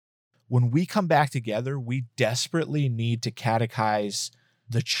when we come back together, we desperately need to catechize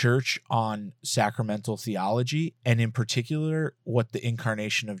the church on sacramental theology, and in particular, what the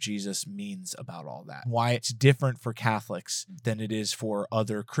incarnation of Jesus means about all that. Why it's different for Catholics than it is for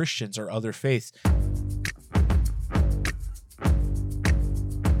other Christians or other faiths.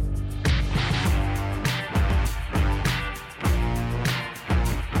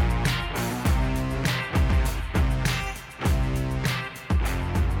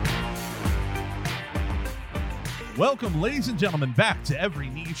 Welcome, ladies and gentlemen, back to Every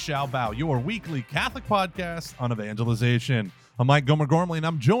Knee Shall Bow, your weekly Catholic podcast on evangelization. I'm Mike Gomer Gormley, and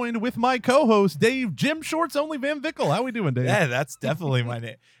I'm joined with my co-host, Dave Jim Shorts Only Van Vickle. How we doing, Dave? Yeah, that's definitely my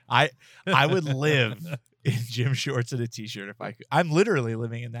name. I would live in gym shorts and a t-shirt if I could. I'm literally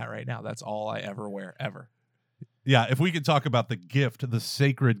living in that right now. That's all I ever wear, ever. Yeah, if we could talk about the gift, the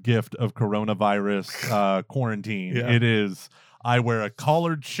sacred gift of coronavirus quarantine, It is... I wear a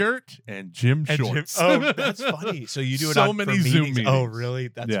collared shirt and gym shorts. Oh, that's funny. So you do it so on many for Zoom meetings. meetings. Oh, really?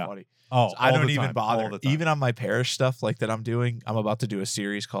 That's funny. Oh, so I don't even time, bother. Even on my parish stuff like that I'm doing, I'm about to do a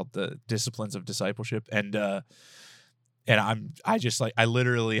series called The Disciplines of Discipleship. And I'm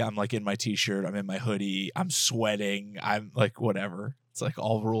like in my t-shirt, I'm in my hoodie, I'm sweating, I'm like whatever. It's like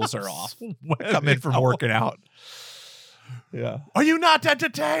all rules are off. Come in from working out. Yeah. Are you not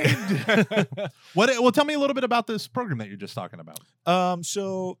entertained? Well, tell me a little bit about this program that you're just talking about.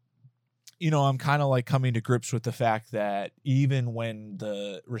 So, I'm kind of like coming to grips with the fact that even when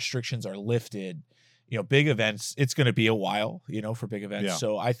the restrictions are lifted, big events, it's going to be a while, for big events. Yeah.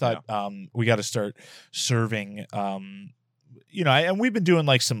 So I thought we got to start serving, and we've been doing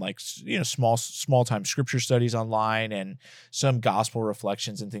like some small time scripture studies online and some gospel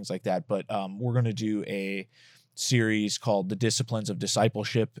reflections and things like that. But we're going to do a series called The Disciplines of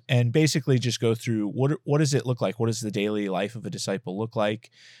Discipleship, and basically just go through what does it look like? What does the daily life of a disciple look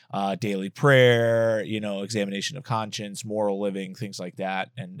like? Daily prayer, examination of conscience, moral living, things like that,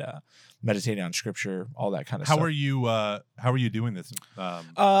 and meditating on scripture, all that kind of stuff. How are you doing this?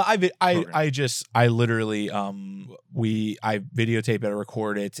 I literally I videotape it, I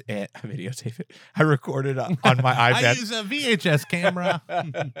record it, and I videotape it. I record it on my iPad. I use a VHS camera.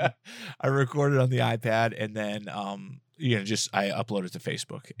 I record it on the iPad, and then I upload it to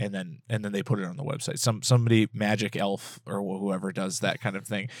Facebook, and then they put it on the website. Somebody, Magic Elf or whoever does that kind of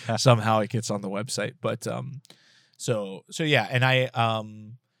thing, somehow it gets on the website. But so yeah, and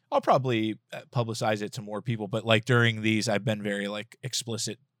I'll probably publicize it to more people, but like during these, I've been very like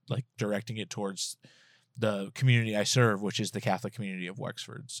explicit, like directing it towards the community I serve, which is the Catholic community of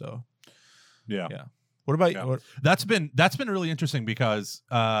Wexford. So yeah. What about you? That's been really interesting because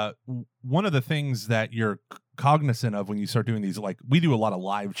one of the things that you're cognizant of when you start doing these, like we do a lot of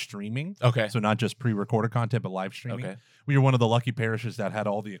live streaming. Okay. So not just pre-recorded content, but live streaming. Okay. We are one of the lucky parishes that had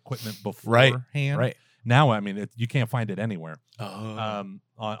all the equipment beforehand. Right. Now, I mean, you can't find it anywhere. Oh.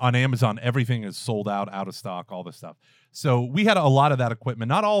 On Amazon, everything is sold out of stock, all this stuff. So we had a lot of that equipment,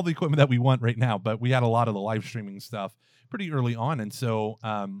 not all the equipment that we want right now, but we had a lot of the live streaming stuff pretty early on. And so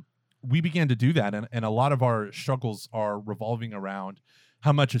we began to do that. And a lot of our struggles are revolving around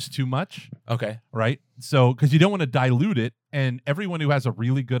how much is too much. Okay. Right. So, because you don't want to dilute it. And everyone who has a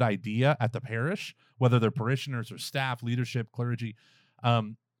really good idea at the parish, whether they're parishioners or staff, leadership, clergy,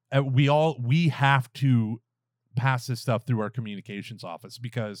 we have to pass this stuff through our communications office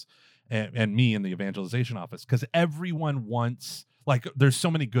because, and me in the evangelization office, because everyone wants, like, there's so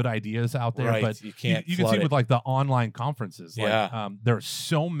many good ideas out there, right. but you can't. You can see with like the online conferences, yeah. There are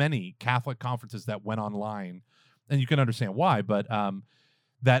so many Catholic conferences that went online, and you can understand why, but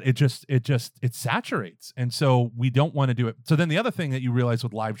that it saturates, and so we don't want to do it. So then the other thing that you realize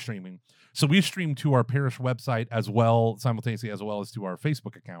with live streaming. So we stream to our parish website simultaneously as well as to our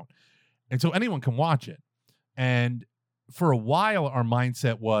Facebook account. And so anyone can watch it. And for a while, our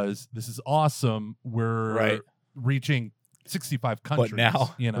mindset was, this is awesome. We're reaching 65 countries. But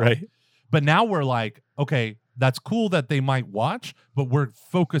now, right. But now we're like, okay, that's cool that they might watch, but we're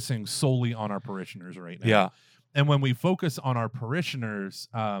focusing solely on our parishioners right now. Yeah. And when we focus on our parishioners,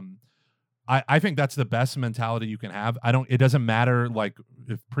 I think that's the best mentality you can have. It doesn't matter like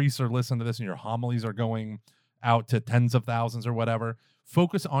if priests are listening to this and your homilies are going out to tens of thousands or whatever.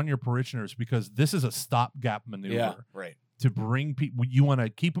 Focus on your parishioners because this is a stopgap maneuver. Yeah, right. To bring people, you want to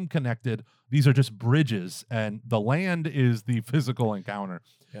keep them connected. These are just bridges, and the land is the physical encounter.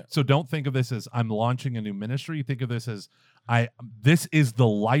 Yeah. So don't think of this as I'm launching a new ministry. Think of this as this is the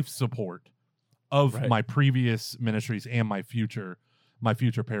life support of my previous ministries and my future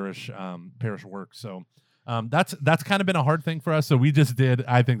parish work. So that's kind of been a hard thing for us. So we just did,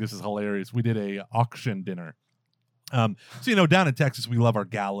 I think this is hilarious. We did a auction dinner So, down in Texas, we love our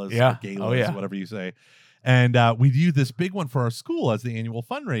galas, Yeah. or galas, Oh, yeah. whatever you say. And we do this big one for our school as the annual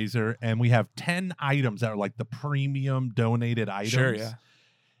fundraiser. And we have 10 items that are like the premium donated items. Sure,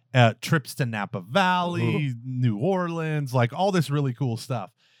 yeah. Trips to Napa Valley, New Orleans, like all this really cool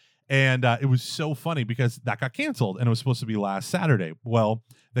stuff. And it was so funny because that got canceled and it was supposed to be last Saturday. Well,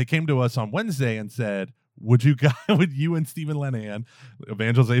 they came to us on Wednesday and said, would you and Stephen Lenahan,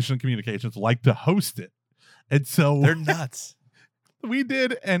 Evangelization and Communications, like to host it? And so They're nuts. we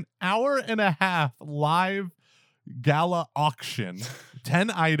did an 1.5 hour live gala auction,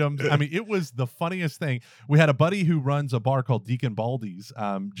 10 items. I mean, it was the funniest thing. We had a buddy who runs a bar called Deacon Baldy's,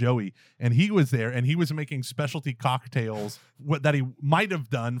 Joey, and he was there, and he was making specialty cocktails that he might have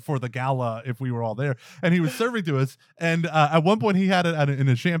done for the gala if we were all there, and he was serving to us. And at one point, he had it in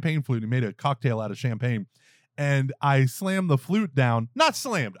a champagne flute. He made a cocktail out of champagne. And I slammed the flute down. Not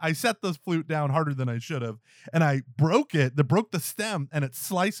slammed. I set the flute down harder than I should have. And I broke the stem, and it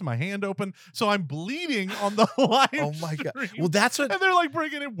sliced my hand open. So I'm bleeding on the live Oh my God. stream. Well, that's what And they're like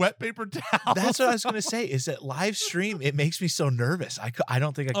bringing in wet paper towels. that's what I was going to say is that live stream, it makes me so nervous. I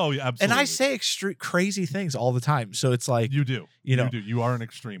don't think I Oh, yeah, absolutely. And I say crazy things all the time. So it's like, You do. you know. You do. You are an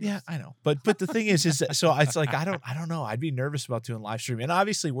extremist. Yeah, I know. But the thing is that, so it's like I don't know. I'd be nervous about doing live stream. And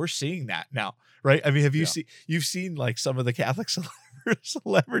obviously we're seeing that now, right? I mean, you've seen like some of the Catholic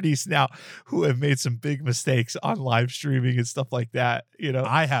celebrities now who have made some big mistakes on live streaming and stuff like that,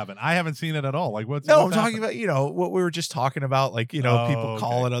 I haven't seen it at all. Like what's I'm talking about, what we were just talking about, like, people okay.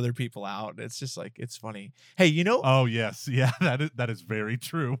 calling other people out. It's just like, it's funny. Hey, Oh yes. Yeah, that is very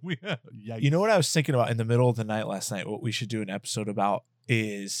true. you know what I was thinking about in the middle of the night last night, what we should do an episode about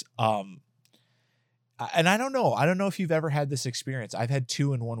is and I don't know if you've ever had this experience. I've had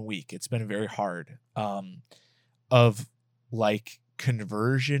 2 in 1 week. It's been very hard. Of like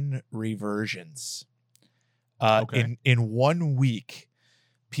conversion reversions. Okay. In 1 week,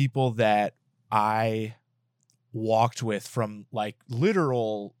 people that I walked with from like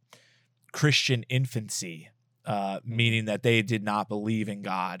literal Christian infancy, meaning that they did not believe in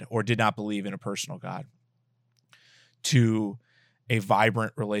God or did not believe in a personal God, to a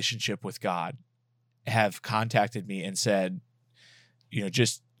vibrant relationship with God, have contacted me and said,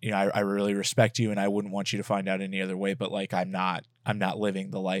 I really respect you and I wouldn't want you to find out any other way, but like, I'm not living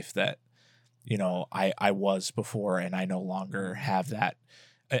the life that, I was before, and I no longer have that.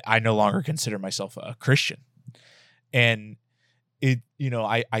 I no longer consider myself a Christian. And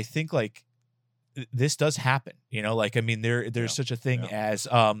I think like this does happen, like, I mean, there's such a thing as,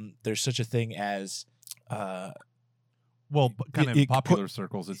 well, kind of in popular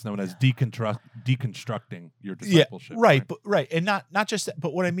circles, it's known as deconstructing your discipleship. Yeah, right. But right. And not just that,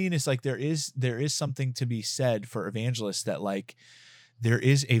 but what I mean is like, there is something to be said for evangelists that like, there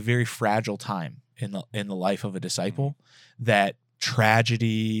is a very fragile time in the life of a disciple, that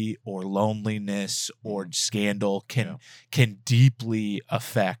tragedy or loneliness or scandal can deeply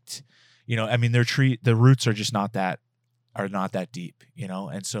affect, I mean, the roots are just not that deep,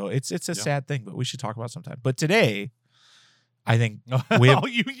 and so it's a sad thing, but we should talk about sometime. But today, I think we have,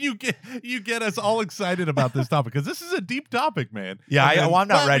 you get us all excited about this topic because this is a deep topic, man. Yeah, I'm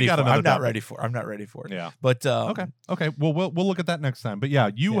not ready for it. I'm not ready for it. Yeah. But okay. Well, we'll look at that next time. But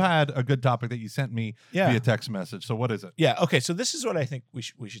yeah, you had a good topic that you sent me via text message. So what is it? Yeah. Okay. So this is what I think we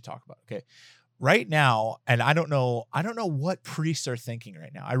should talk about. Okay. Right now, and I don't know what priests are thinking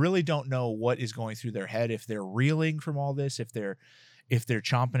right now. I really don't know what is going through their head, if they're reeling from all this, if they're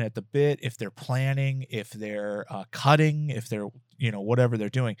chomping at the bit, if they're planning, if they're cutting, if they're, whatever they're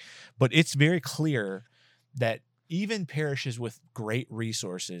doing. But it's very clear that even parishes with great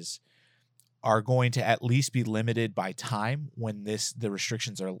resources are going to at least be limited by time when the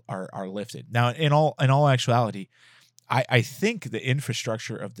restrictions are lifted. Now, in all actuality, I think the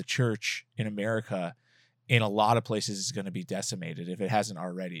infrastructure of the church in America in a lot of places is going to be decimated if it hasn't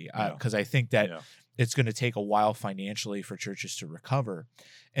already. Because I think that it's going to take a while financially for churches to recover.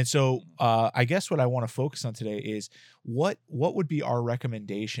 And so I guess what I want to focus on today is what would be our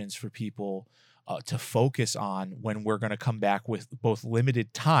recommendations for people to focus on when we're going to come back with both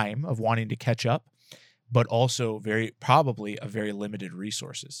limited time of wanting to catch up, but also very limited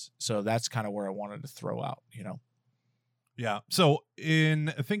resources. So that's kind of where I wanted to throw out, Yeah. So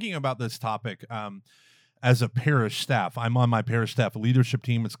in thinking about this topic, as a parish staff, I'm on my parish staff leadership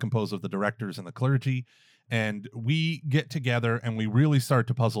team. It's composed of the directors and the clergy, and we get together and we really start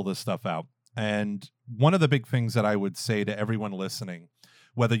to puzzle this stuff out. And one of the big things that I would say to everyone listening,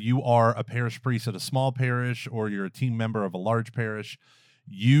 whether you are a parish priest at a small parish or you're a team member of a large parish,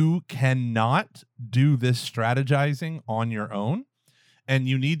 you cannot do this strategizing on your own and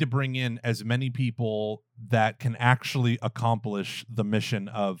you need to bring in as many people that can actually accomplish the mission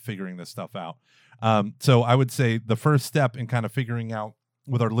of figuring this stuff out. So I would say the first step in kind of figuring out,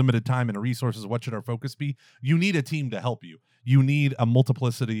 with our limited time and resources, what should our focus be? You need a team to help you. You need a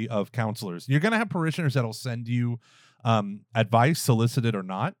multiplicity of counselors. You're going to have parishioners that'll send you advice, solicited or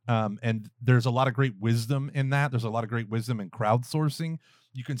not. And there's a lot of great wisdom in that. There's a lot of great wisdom in crowdsourcing.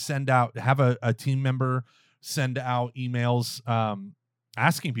 You can have a team member send out emails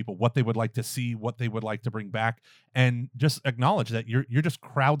asking people what they would like to see, what they would like to bring back, and just acknowledge that you're just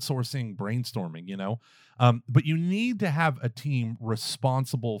crowdsourcing, brainstorming, but you need to have a team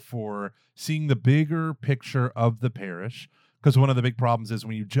responsible for seeing the bigger picture of the parish, because one of the big problems is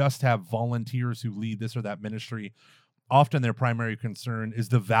when you just have volunteers who lead this or that ministry, often their primary concern is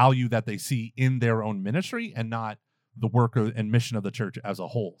the value that they see in their own ministry and not the work and mission of the church as a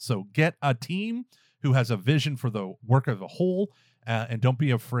whole. So get a team who has a vision for the work of the whole, and don't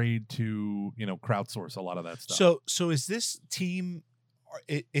be afraid to crowdsource a lot of that stuff. So is this team?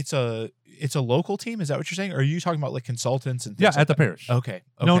 It's a local team. Is that what you're saying? Or are you talking about like consultants and things at the parish? Okay.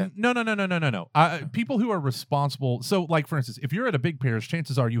 No. People who are responsible. So, like for instance, if you're at a big parish,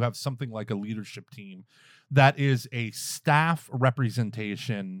 chances are you have something like a leadership team that is a staff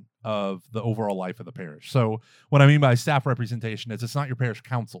representation of the overall life of the parish. So, what I mean by staff representation is it's not your parish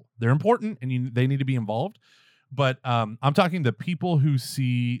council. They're important and they need to be involved. But I'm talking the people who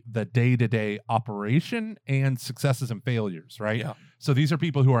see the day-to-day operation and successes and failures, right? Yeah. So these are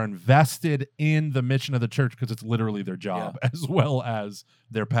people who are invested in the mission of the church because it's literally their job as well as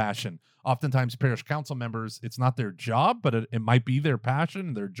their passion. Oftentimes, parish council members, it's not their job, but it might be their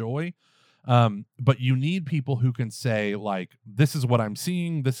passion, their joy. But you need people who can say, like, this is what I'm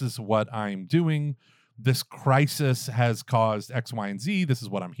seeing, this is what I'm doing, this crisis has caused X, Y, and Z, this is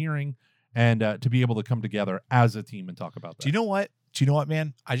what I'm hearing. And to be able to come together as a team and talk about that. Do you know what,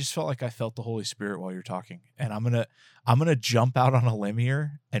 man? I just felt like I felt the Holy Spirit while you're talking, and I'm gonna jump out on a limb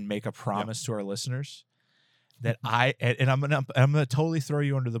here and make a promise to our listeners that I'm gonna totally throw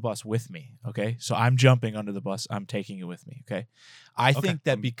you under the bus with me. Okay, so I'm jumping under the bus. I'm taking you with me. Okay, I think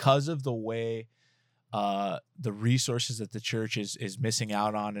that because of the way the resources that the church is missing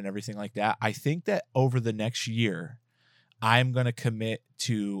out on and everything like that, I think that over the next year, I'm going to commit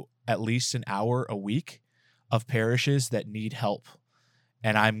to at least an hour a week of parishes that need help.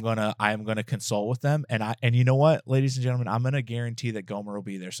 And I'm going to consult with them. And you know what, ladies and gentlemen, I'm going to guarantee that Gomer will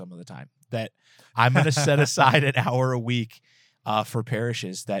be there some of the time, that I'm going to set aside an hour a week for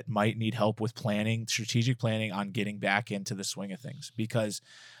parishes that might need help with planning, strategic planning on getting back into the swing of things. Because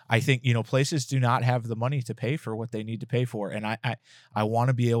I think, places do not have the money to pay for what they need to pay for. And I want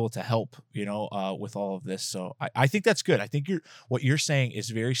to be able to help, with all of this. So I think that's good. I think what you're saying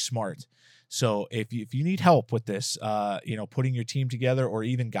is very smart. So if you need help with this, putting your team together or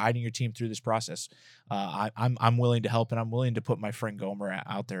even guiding your team through this process, I'm willing to help, and I'm willing to put my friend Gomer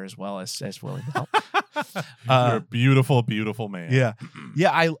out there as well as willing to help. You're a beautiful, beautiful man. Yeah.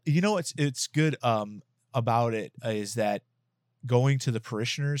 It's good about it is that going to the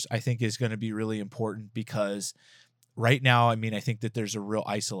parishioners, I think, is going to be really important, because right now, I think that there's a real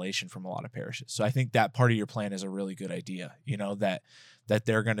isolation from a lot of parishes. So I think that part of your plan is a really good idea, that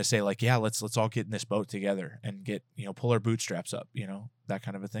they're going to say, like, yeah, let's all get in this boat together and get, pull our bootstraps up, that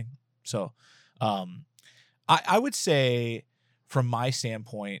kind of a thing. So I would say from my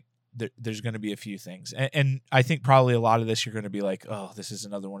standpoint, there's going to be a few things. And I think probably a lot of this, you're going to be like, oh, this is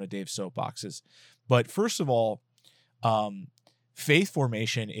another one of Dave's soapboxes. But first of all, faith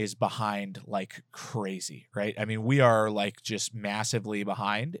formation is behind like crazy, right? We are like just massively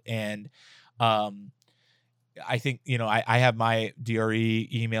behind. And I think, I have my DRE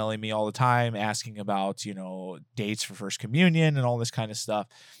emailing me all the time asking about, dates for First Communion and all this kind of stuff.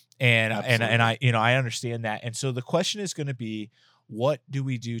 And I understand that. And so the question is going to be, what do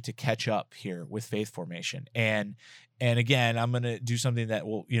we do to catch up here with faith formation? And again, I'm going to do something that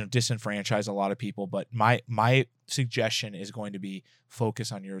will, disenfranchise a lot of people, but my suggestion is going to be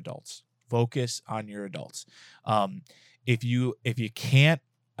focus on your adults. Focus on your adults. If you can't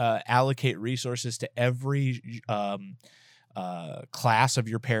allocate resources to every class of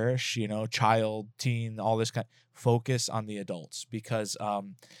your parish, child, teen, all this kind, focus on the adults, because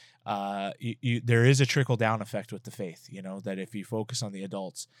there is a trickle down effect with the faith, that if you focus on the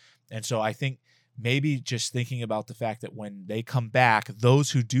adults. And so I think maybe just thinking about the fact that when they come back,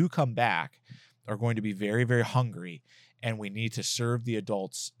 those who do come back are going to be very, very hungry, and we need to serve the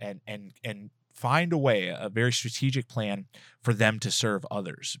adults and find a very strategic plan for them to serve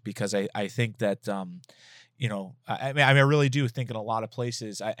others. Because I think that, I really do think in a lot of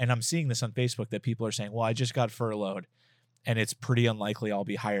places, and I'm seeing this on Facebook, that people are saying, well, I just got furloughed and it's pretty unlikely I'll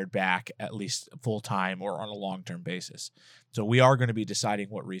be hired back at least full time or on a long-term basis. So we are going to be deciding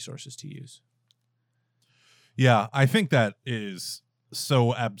what resources to use. Yeah, I think that is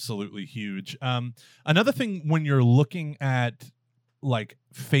so absolutely huge. Another thing, when you're looking at like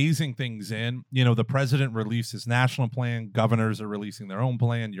phasing things in, the president released his national plan, governors are releasing their own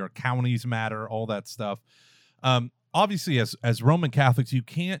plan, your counties matter, all that stuff. Obviously, as Roman Catholics, you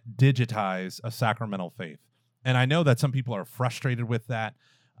can't digitize a sacramental faith. And I know that some people are frustrated with that.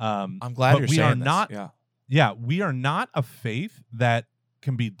 I'm glad you're saying this. Yeah, we are not a faith that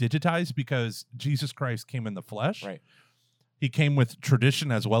can be digitized because Jesus Christ came in the flesh. Right. He came with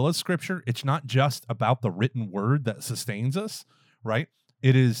tradition as well as scripture. It's not just about the written word that sustains us, right?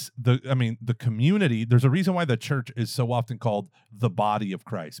 It is the community. There's a reason why the church is so often called the body of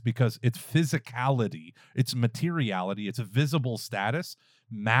Christ, because its physicality, its materiality, its visible status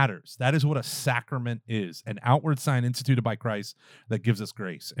matters. That is what a sacrament is, an outward sign instituted by Christ that gives us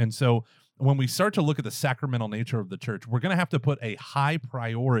grace. And so when we start to look at the sacramental nature of the church, we're going to have to put a high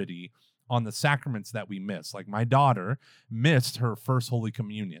priority on the sacraments that we miss. Like my daughter missed her first Holy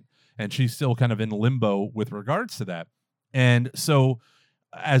Communion, and she's still kind of in limbo with regards to that. And so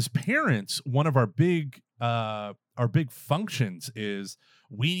as parents, one of our big functions is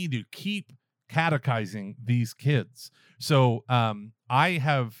we need to keep catechizing these kids. So I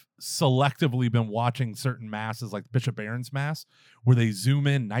have selectively been watching certain masses like Bishop Barron's Mass, where they zoom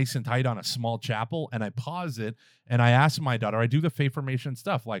in nice and tight on a small chapel, and I pause it and I ask my daughter, I do the faith formation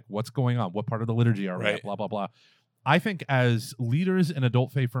stuff, like what's going on, what part of the liturgy are we at, blah, blah, blah. I think as leaders in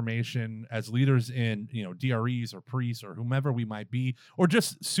adult faith formation, as leaders in, DREs or priests or whomever we might be, or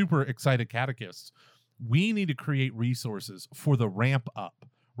just super excited catechists, we need to create resources for the ramp up,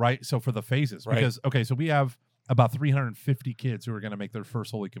 right? So for the phases, because, okay, so we have about 350 kids who are going to make their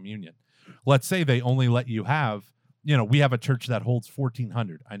first Holy Communion. Let's say they only let you have, we have a church that holds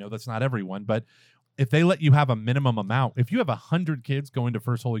 1,400. I know that's not everyone, but if they let you have a minimum amount, if you have 100 kids going to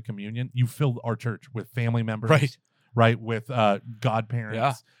First Holy Communion, you fill our church with family members, right? With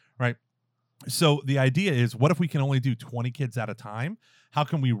godparents, right? So the idea is, what if we can only do 20 kids at a time? How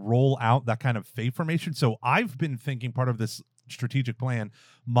can we roll out that kind of faith formation? So I've been thinking, part of this strategic plan,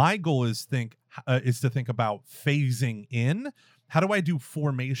 my goal is to think about phasing in. How do I do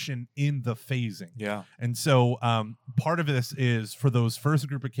formation in the phasing? Yeah. And so part of this is, for those first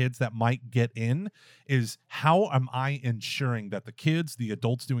group of kids that might get in, is how am I ensuring that the kids, the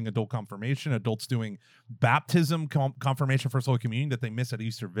adults doing adult confirmation, adults doing baptism, confirmation, First Holy Communion that they miss at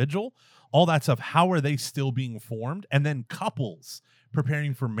Easter Vigil, all that stuff, how are they still being formed? And then couples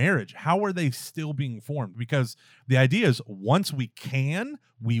preparing for marriage, how are they still being formed? Because the idea is, once we can,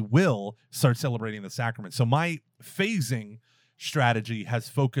 we will start celebrating the sacrament. So my phasing strategy has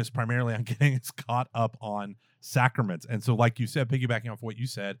focused primarily on getting us caught up on sacraments. And so, like you said, piggybacking off what you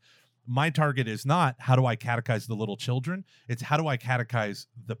said, my target is not how do I catechize the little children, it's how do I catechize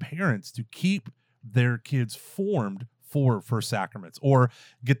the parents to keep their kids formed for sacraments, or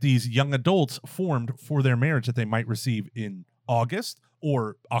get these young adults formed for their marriage that they might receive in August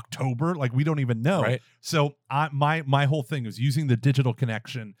or October. Like, we don't even know. Right. So my whole thing is using the digital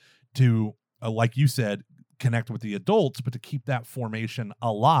connection to, like you said, connect with the adults, but to keep that formation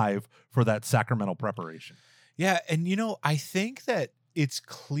alive for that sacramental preparation. Yeah. And, I think that it's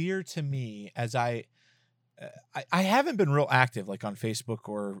clear to me, as I haven't been real active like on Facebook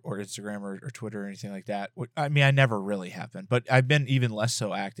or Instagram or Twitter or anything like that. I mean, I never really have been, but I've been even less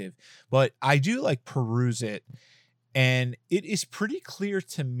so active. But I do peruse it, and it is pretty clear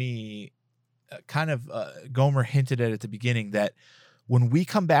to me, Gomer hinted at the beginning, that when we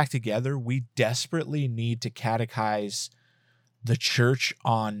come back together, we desperately need to catechize the church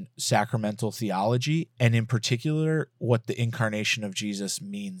on sacramental theology, and in particular, what the incarnation of Jesus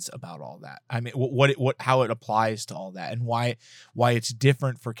means about all that. I mean, how it applies to all that, and why it's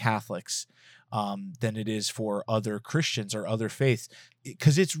different for Catholics than it is for other Christians or other faiths,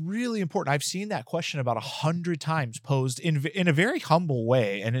 because it's really important. I've seen that question about 100 times posed in a very humble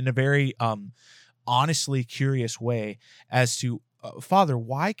way and in a very honestly curious way as to, Father,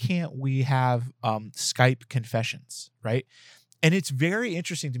 why can't we have Skype confessions, right? And it's very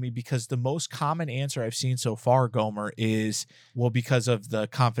interesting to me, because the most common answer I've seen so far, Gomer, is, well, because of the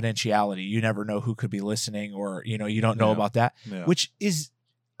confidentiality. You never know who could be listening, or, you don't know about that, which is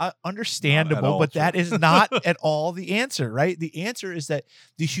understandable, but that is not at all the answer, right? The answer is that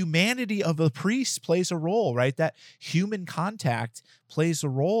the humanity of a priest plays a role, right? That human contact plays a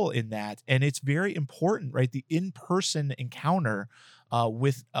role in that. And it's very important, right? The in-person encounter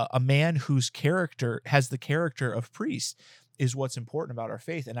with a man whose character has the character of priest is what's important about our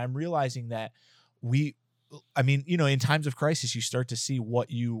faith. And I'm realizing that we I mean, in times of crisis, you start to see what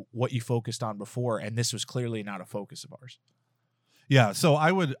you focused on before, and this was clearly not a focus of ours. Yeah, so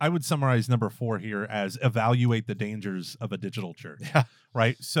I would summarize number 4 here as evaluate the dangers of a digital church. Yeah.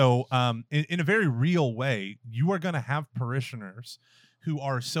 Right. So in a very real way, you are going to have parishioners who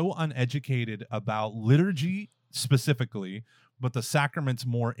are so uneducated about liturgy specifically, but the sacraments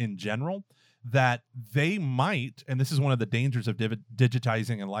more in general, that they might, and this is one of the dangers of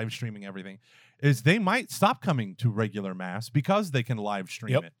digitizing and live streaming everything, is they might stop coming to regular mass because they can live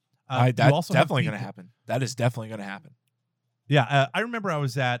stream Yep. it. That's definitely going to happen. That is definitely going to happen. Yeah, I remember I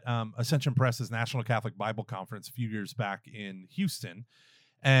was at Ascension Press's National Catholic Bible Conference a few years back in Houston,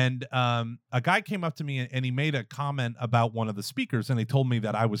 and a guy came up to me and he made a comment about one of the speakers, and he told me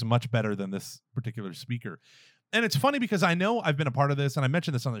that I was much better than this particular speaker. And it's funny because I know I've been a part of this, and I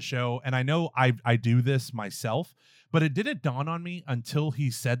mentioned this on the show, and I know I do this myself, but it didn't dawn on me until he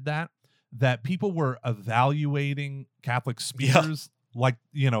said that people were evaluating Catholic speakers like,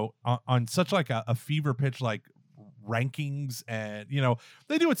 on such like a fever pitch, like rankings, and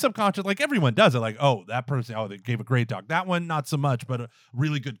they do it subconscious, like everyone does it, like, oh, that person, they gave a great talk, that one not so much, but a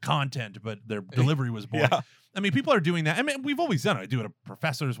really good content, but their delivery was boring. Yeah. I mean, people are doing that. I mean, we've always done it. I do it at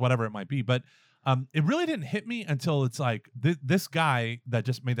professors, whatever it might be, but it really didn't hit me until it's like this guy that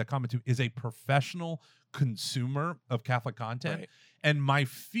just made that comment to is a professional consumer of Catholic content. Right. And my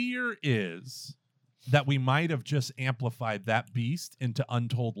fear is that we might have just amplified that beast into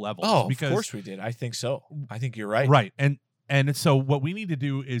untold levels. Oh, because, of course we did. I think so. I think you're right. Right. And so what we need to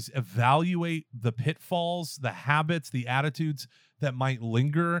do is evaluate the pitfalls, the habits, the attitudes that might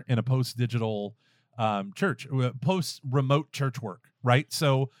linger in a post-digital church, post-remote church work, right?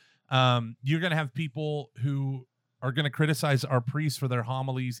 So you're going to have people who are going to criticize our priests for their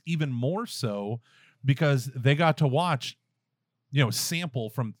homilies even more so because they got to watch, sample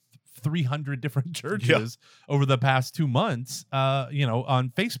from 300 different churches over the past 2 months,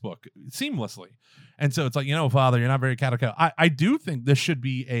 on Facebook seamlessly. And so it's like, Father, you're not very Catholic. I do think this should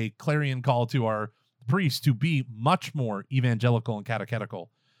be a clarion call to our priests to be much more evangelical and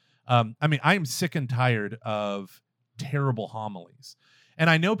catechetical. I mean, I am sick and tired of terrible homilies. And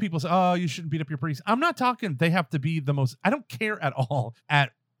I know people say, oh, you shouldn't beat up your priests. I'm not talking they have to be the most, I don't care at all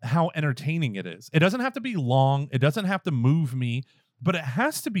at how entertaining it is. It doesn't have to be long. It doesn't have to move me. But it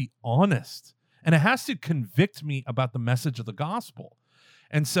has to be honest, and it has to convict me about the message of the gospel.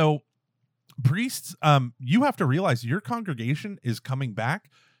 And so, priests, you have to realize your congregation is coming back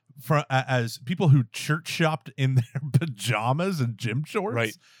as people who church shopped in their pajamas and gym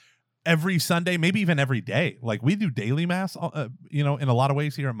shorts every Sunday, maybe even every day. Like we do daily mass, in a lot of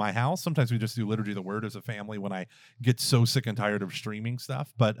ways here at my house. Sometimes we just do liturgy of the word as a family when I get so sick and tired of streaming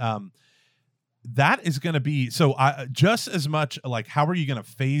stuff. But that is going to be so just as much like, how are you going to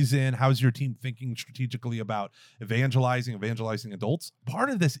phase in? How's your team thinking strategically about evangelizing adults? Part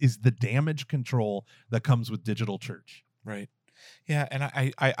of this is the damage control that comes with digital church. Right. Yeah.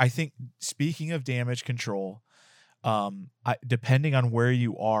 And I think, speaking of damage control, depending on where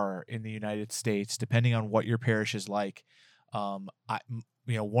you are in the United States, depending on what your parish is like,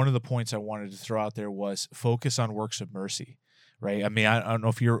 one of the points I wanted to throw out there was focus on works of mercy. Right. I mean, I don't know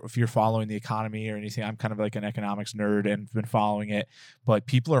if you're following the economy or anything. I'm kind of like an economics nerd and been following it, but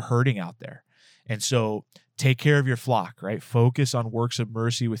people are hurting out there. And so take care of your flock, right? Focus on works of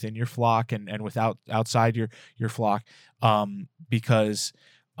mercy within your flock and outside your flock. Because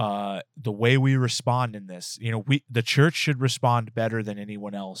the way we respond in this, the church should respond better than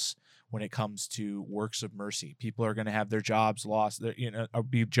anyone else when it comes to works of mercy. People are going to have their jobs lost, or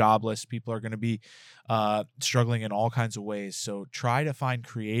be jobless. People are going to be struggling in all kinds of ways. So try to find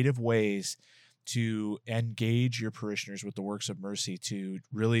creative ways to engage your parishioners with the works of mercy to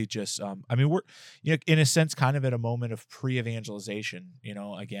really just, we're, in a sense, kind of at a moment of pre-evangelization,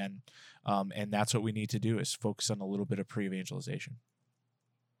 again. And that's what we need to do, is focus on a little bit of pre-evangelization.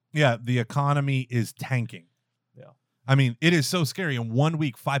 Yeah. The economy is tanking. Yeah. I mean, it is so scary. In 1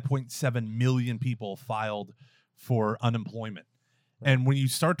 week, 5.7 million people filed for unemployment. Right. And when you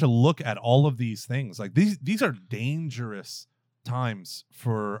start to look at all of these things, like these are dangerous times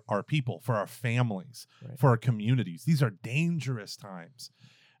for our people, for our families, for our communities. These are dangerous times.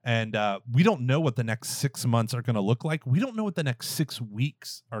 And we don't know what the next 6 months are going to look like. We don't know what the next 6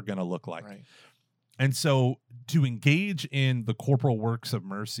 weeks are going to look like. Right. And so to engage in the corporal works of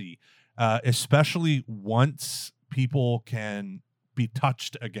mercy, especially once people can be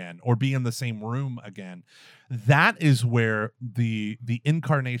touched again or be in the same room again, that is where the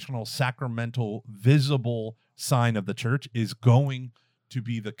incarnational, sacramental, visible sign of the church is going to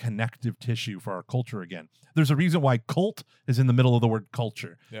be the connective tissue for our culture again. There's a reason why cult is in the middle of the word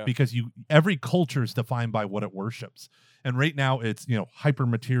culture, because every culture is defined by what it worships. And right now it's, hyper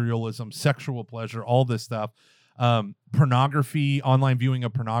materialism, sexual pleasure, all this stuff. Pornography, online viewing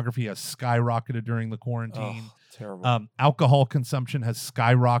of pornography has skyrocketed during the quarantine. Oh, terrible. Alcohol consumption has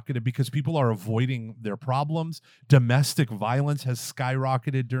skyrocketed because people are avoiding their problems. Domestic violence has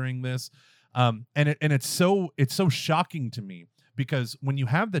skyrocketed during this. And it's so shocking to me, because when you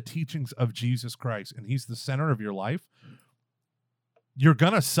have the teachings of Jesus Christ and he's the center of your life, you're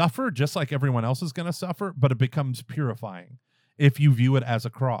going to suffer just like everyone else is going to suffer, but it becomes purifying if you view it as a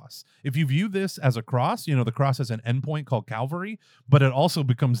cross. If you view this as a cross, the cross has an endpoint called Calvary, but it also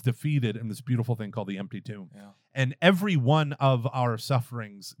becomes defeated in this beautiful thing called the empty tomb. Yeah. And every one of our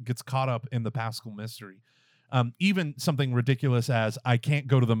sufferings gets caught up in the Paschal mystery. Even something ridiculous as I can't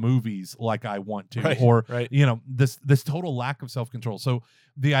go to the movies like I want to, or this total lack of self-control. So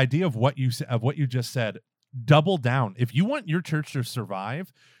the idea of what you just said, double down. If you want your church to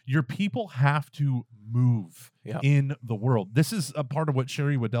survive, your people have to move in the world. This is a part of what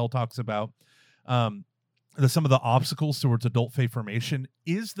Sherry Waddell talks about. Some of the obstacles towards adult faith formation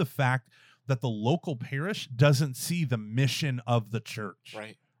is the fact that the local parish doesn't see the mission of the church.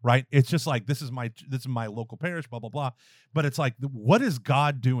 Right? It's just like, this is my local parish, blah, blah, blah. But it's like, what is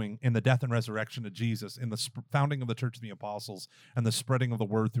God doing in the death and resurrection of Jesus, in the founding of the Church of the Apostles, and the spreading of the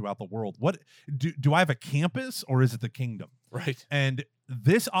word throughout the world? What do I have a campus, or is it the kingdom? Right. And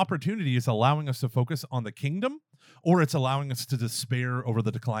this opportunity is allowing us to focus on the kingdom, or it's allowing us to despair over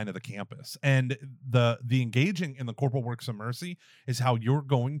the decline of the campus. And the engaging in the corporal works of mercy is how you're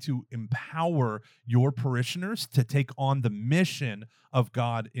going to empower your parishioners to take on the mission of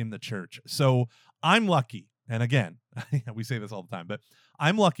God in the church. So I'm lucky, and again, we say this all the time, but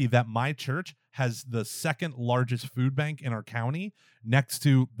I'm lucky that my church has the second largest food bank in our county, next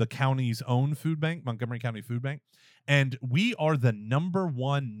to the county's own food bank, Montgomery County Food Bank. And we are the number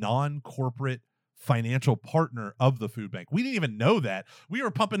one non-corporate financial partner of the food bank. We didn't even know that. We were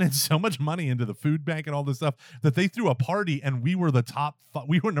pumping in so much money into the food bank and all this stuff that they threw a party, and we were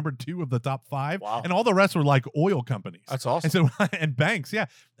we were number 2 of the top 5. Wow. And all the rest were like oil companies. That's awesome. And so and banks, yeah.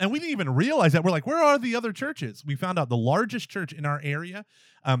 And we didn't even realize that. We're like, where are the other churches? We found out the largest church in our area.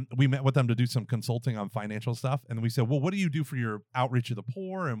 We met with them to do some consulting on financial stuff, and we said, well, what do you do for your outreach to the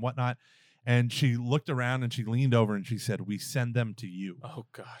poor and whatnot? And she looked around and she leaned over and she said, we send them to you. Oh,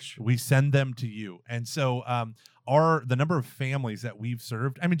 gosh. We send them to you. And so the number of families that we've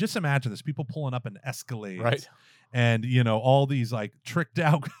served, I mean, just imagine this, people pulling up in Escalades. Right. And, all these like tricked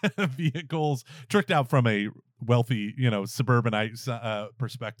out vehicles, tricked out from a wealthy, suburbanite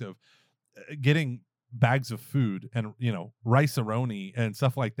perspective, getting bags of food and, rice-a-roni and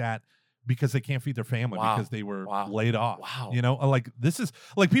stuff like that, because they can't feed their family because they were laid off. Wow. Like this is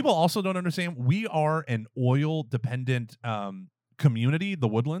like, people also don't understand, we are an oil dependent community, the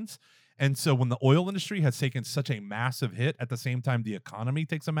Woodlands. And so when the oil industry has taken such a massive hit, at the same time the economy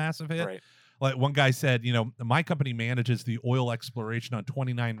takes a massive hit. Right. Like one guy said, my company manages the oil exploration on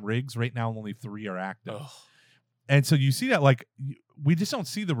 29 rigs. Right now only 3 are active. Ugh. And so you see that, like, we just don't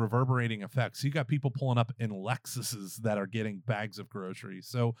see the reverberating effects. You got people pulling up in Lexuses that are getting bags of groceries.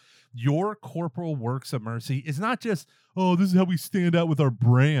 So your corporal works of mercy is not just, oh, this is how we stand out with our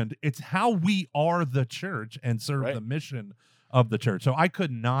brand. It's how we are the church and serve the mission of the church. So I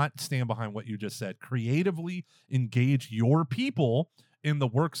could not stand behind what you just said. Creatively engage your people in the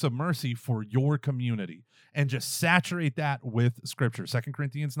works of mercy for your community, and just saturate that with Scripture. 2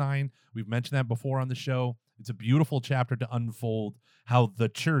 Corinthians 9, we've mentioned that before on the show. It's a beautiful chapter to unfold how the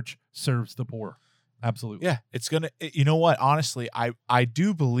church serves the poor. Absolutely. Yeah, it's going to, you know what? Honestly, I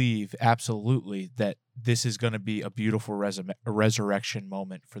do believe absolutely that this is going to be a beautiful resurrection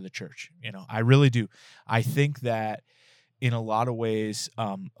moment for the church. I really do. I think that in a lot of ways,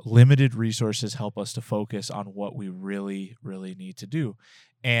 limited resources help us to focus on what we really, really need to do.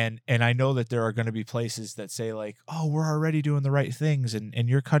 And I know that there are going to be places that say like, oh, we're already doing the right things and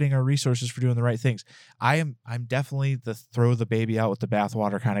you're cutting our resources for doing the right things. I'm definitely the throw the baby out with the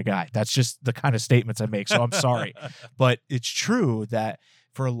bathwater kind of guy. That's just the kind of statements I make. So I'm sorry. But it's true that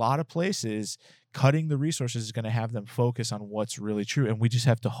for a lot of places, cutting the resources is going to have them focus on what's really true. And we just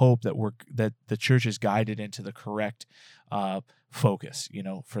have to hope that the church is guided into the correct focus,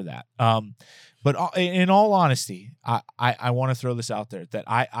 for that. But in all honesty, I want to throw this out there that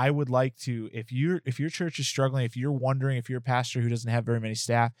I would like to, if your church is struggling, if you're wondering, if you're a pastor who doesn't have very many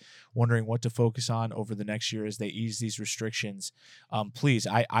staff, wondering what to focus on over the next year as they ease these restrictions, please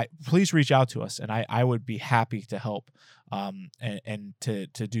reach out to us, and I would be happy to help and to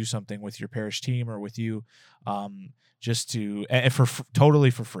do something with your parish team team or with you, just to and totally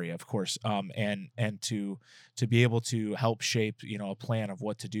for free, of course, and to be able to help shape, a plan of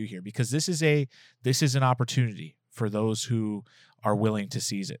what to do here, because this is an opportunity for those who are willing to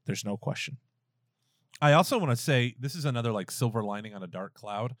seize it. There's no question. I also want to say this is another like silver lining on a dark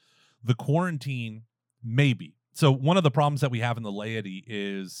cloud. The quarantine, maybe. So one of the problems that we have in the laity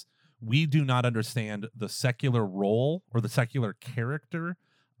is we do not understand the secular role or the secular character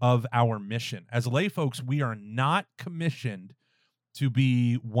of our mission. As lay folks, we are not commissioned to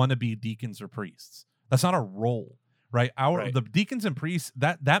be wannabe deacons or priests. That's not our role, right? The deacons and priests,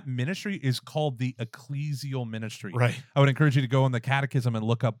 that ministry is called the ecclesial ministry. Right. I would encourage you to go in the catechism and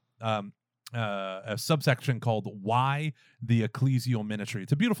look up a subsection called Why the Ecclesial Ministry.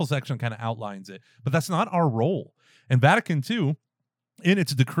 It's a beautiful section, kind of outlines it, but that's not our role. And Vatican II, in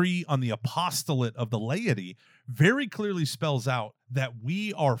its decree on the apostolate of the laity, very clearly spells out that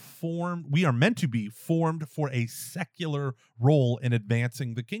we are meant to be formed for a secular role in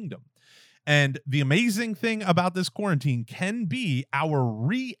advancing the kingdom. And the amazing thing about this quarantine can be our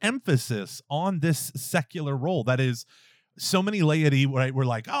re-emphasis on this secular role. That is, so many laity, right, we're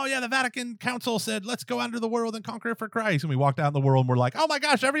like, oh yeah, the Vatican Council said, let's go out into the world and conquer it for Christ. And we walked out in the world and we're like, oh my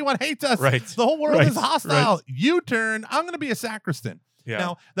gosh, everyone hates us. Right. The whole world is hostile. Right. U-turn. I'm going to be a sacristan. Yeah.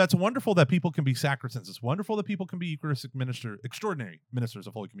 Now, that's wonderful that people can be sacristans. It's wonderful that people can be Eucharistic extraordinary ministers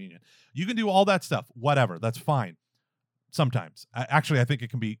of Holy Communion. You can do all that stuff, whatever. That's fine. Sometimes. Actually, I think it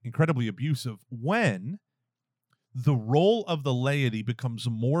can be incredibly abusive when the role of the laity becomes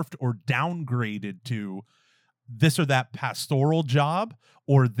morphed or downgraded to this or that pastoral job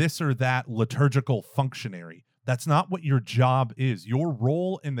or this or that liturgical functionary. That's not what your job is. Your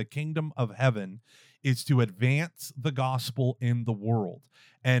role in the kingdom of heaven is to advance the gospel in the world.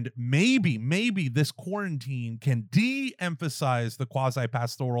 And maybe this quarantine can de-emphasize the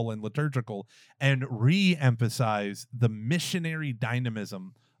quasi-pastoral and liturgical and re-emphasize the missionary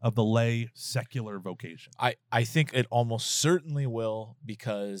dynamism of the lay secular vocation. I think it almost certainly will,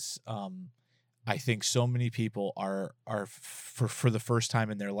 because I think so many people are for the first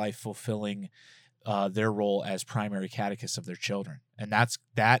time in their life fulfilling their role as primary catechists of their children, and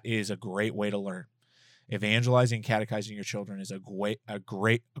that is a great way to learn. Evangelizing and catechizing your children is a great I've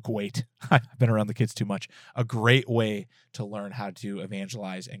been around the kids too much. A great way to learn how to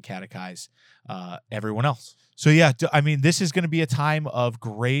evangelize and catechize everyone else. So yeah, I mean, this is going to be a time of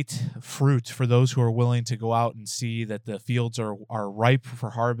great fruit for those who are willing to go out and see that the fields are ripe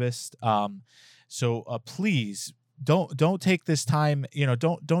for harvest. So please don't take this time,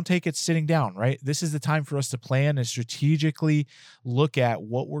 don't take it sitting down, right? This is the time for us to plan and strategically look at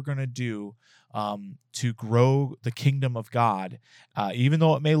what we're going to do to grow the kingdom of God. Even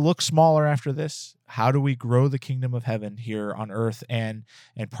though it may look smaller after this, how do we grow the kingdom of heaven here on earth and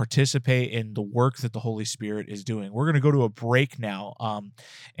participate in the work that the Holy Spirit is doing? We're going to go to a break now,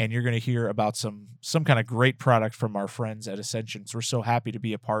 and you're going to hear about some kind of great product from our friends at Ascensions. We're so happy to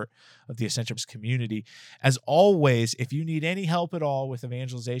be a part of the Ascensions community. As always, if you need any help at all with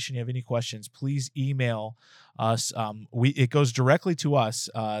evangelization, you have any questions, please email us. It goes directly to us,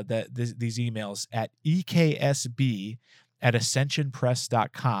 these emails at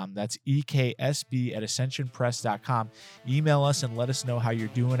EKSB@ascensionpress.com. That's EKSB@ascensionpress.com. Email us and let us know how you're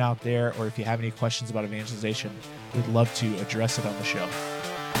doing out there, or if you have any questions about evangelization, we'd love to address it on the show.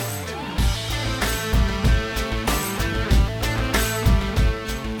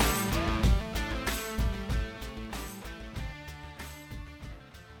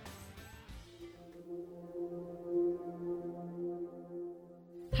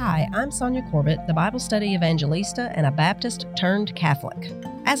 Hi, I'm Sonia Corbett, the Bible study evangelista and a Baptist turned Catholic.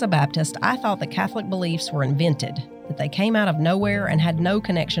 As a Baptist, I thought that Catholic beliefs were invented, that they came out of nowhere and had no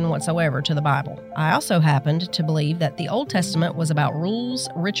connection whatsoever to the Bible. I also happened to believe that the Old Testament was about rules,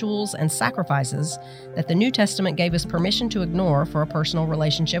 rituals, and sacrifices that the New Testament gave us permission to ignore for a personal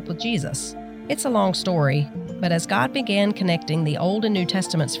relationship with Jesus. It's a long story, but as God began connecting the Old and New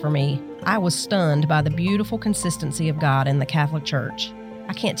Testaments for me, I was stunned by the beautiful consistency of God in the Catholic Church.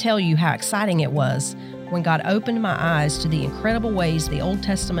 I can't tell you how exciting it was when God opened my eyes to the incredible ways the Old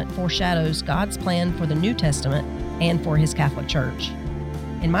Testament foreshadows God's plan for the New Testament and for His Catholic Church.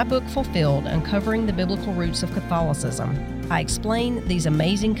 In my book, Fulfilled, Uncovering the Biblical Roots of Catholicism, I explain these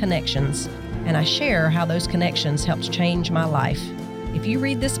amazing connections, and I share how those connections helped change my life. If you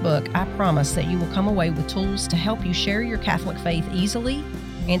read this book, I promise that you will come away with tools to help you share your Catholic faith easily,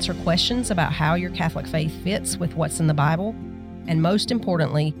 answer questions about how your Catholic faith fits with what's in the Bible, and most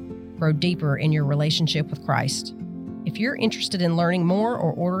importantly, grow deeper in your relationship with Christ. If you're interested in learning more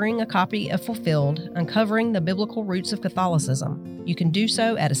or ordering a copy of Fulfilled, Uncovering the Biblical Roots of Catholicism, you can do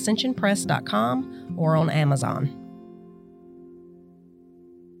so at ascensionpress.com or on Amazon.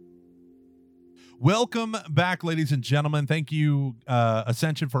 Welcome back, ladies and gentlemen. Thank you,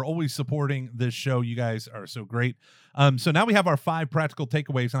 Ascension, for always supporting this show. You guys are so great. So now we have our 5 practical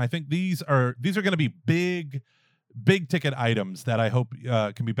takeaways, and I think these are going to be big ticket items that I hope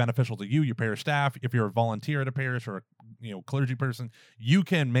can be beneficial to you, your parish staff. If you're a volunteer at a parish or a clergy person, you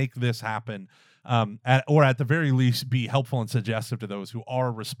can make this happen, or at the very least be helpful and suggestive to those who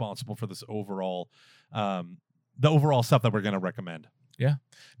are responsible for this overall, the overall stuff that we're going to recommend. Yeah.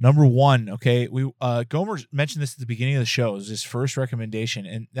 Number 1, okay, Gomer mentioned this at the beginning of the show, is his first recommendation,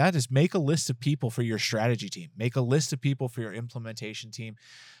 and that is make a list of people for your strategy team. Make a list of people for your implementation team,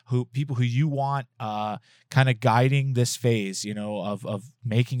 people who you want kind of guiding this phase, of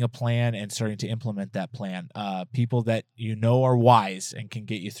making a plan and starting to implement that plan. People that are wise and can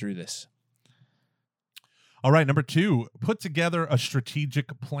get you through this. All right, number 2, put together a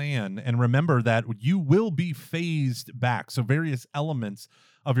strategic plan, and remember that you will be phased back. So various elements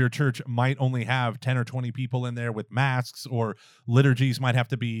of your church might only have 10 or 20 people in there with masks, or liturgies might have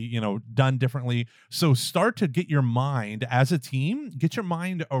to be, done differently. So start to get your mind as a team, get your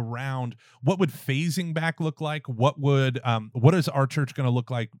mind around what would phasing back look like? What is our church going to look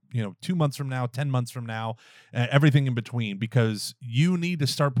like, 2 months from now, 10 months from now, everything in between, because you need to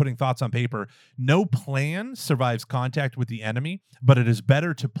start putting thoughts on paper. No plan survives contact with the enemy, but it is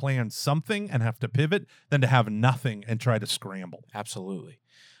better to plan something and have to pivot than to have nothing and try to scramble. Absolutely.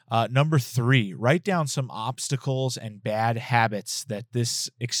 Number 3, write down some obstacles and bad habits that this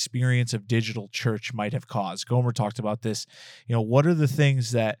experience of digital church might have caused. Gomer talked about this. What are the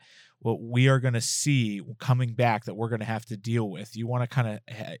things that we are going to see coming back that we're going to have to deal with? You want to kind of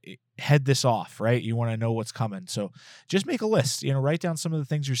head this off, right? You want to know what's coming. So just make a list, write down some of the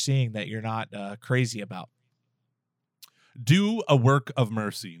things you're seeing that you're not crazy about. Do a work of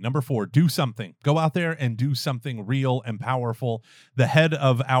mercy. Number 4, do something. Go out there and do something real and powerful. The head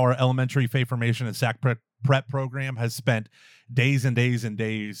of our elementary faith formation and SAC prep program has spent days and days and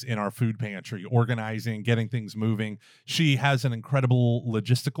days in our food pantry, organizing, getting things moving. She has an incredible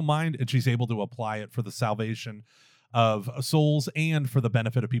logistical mind, and she's able to apply it for the salvation of souls and for the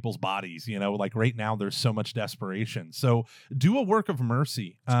benefit of people's bodies. Like right now there's so much desperation. So do a work of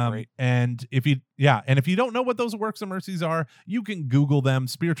mercy. Great. And if you don't know what those works of mercies are, you can Google them,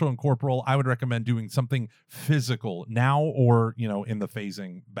 spiritual and corporal. I would recommend doing something physical now or, in the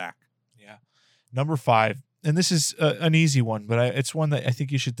phasing back. Yeah. Number 5, and this is an easy one, but it's one that I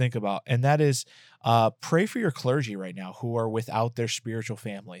think you should think about, and that is pray for your clergy right now who are without their spiritual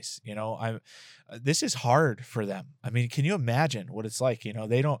families. This is hard for them. I mean, can you imagine what it's like?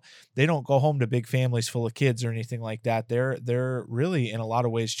 They don't go home to big families full of kids or anything like that. They're really in a lot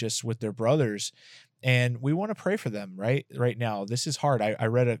of ways just with their brothers, and we want to pray for them right now. This is hard. I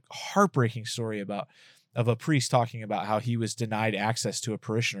read a heartbreaking story of a priest talking about how he was denied access to a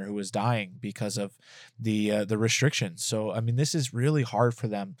parishioner who was dying because of the restrictions. So, I mean, this is really hard for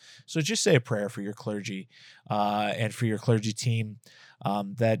them. So just say a prayer for your clergy and for your clergy team,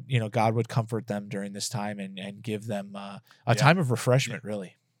 that, God would comfort them during this time and give them a time of refreshment,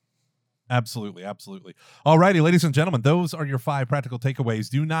 really. Absolutely. Absolutely. All righty, ladies and gentlemen, those are your 5 practical takeaways.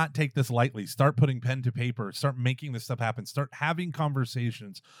 Do not take this lightly. Start putting pen to paper. Start making this stuff happen. Start having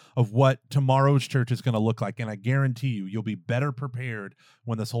conversations of what tomorrow's church is going to look like. And I guarantee you'll be better prepared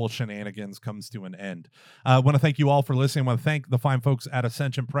when this whole shenanigans comes to an end. I want to thank you all for listening. I want to thank the fine folks at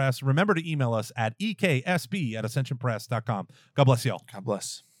Ascension Press. Remember to email us at eksb@ascensionpress.com. God bless you all. God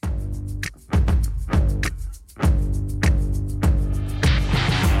bless.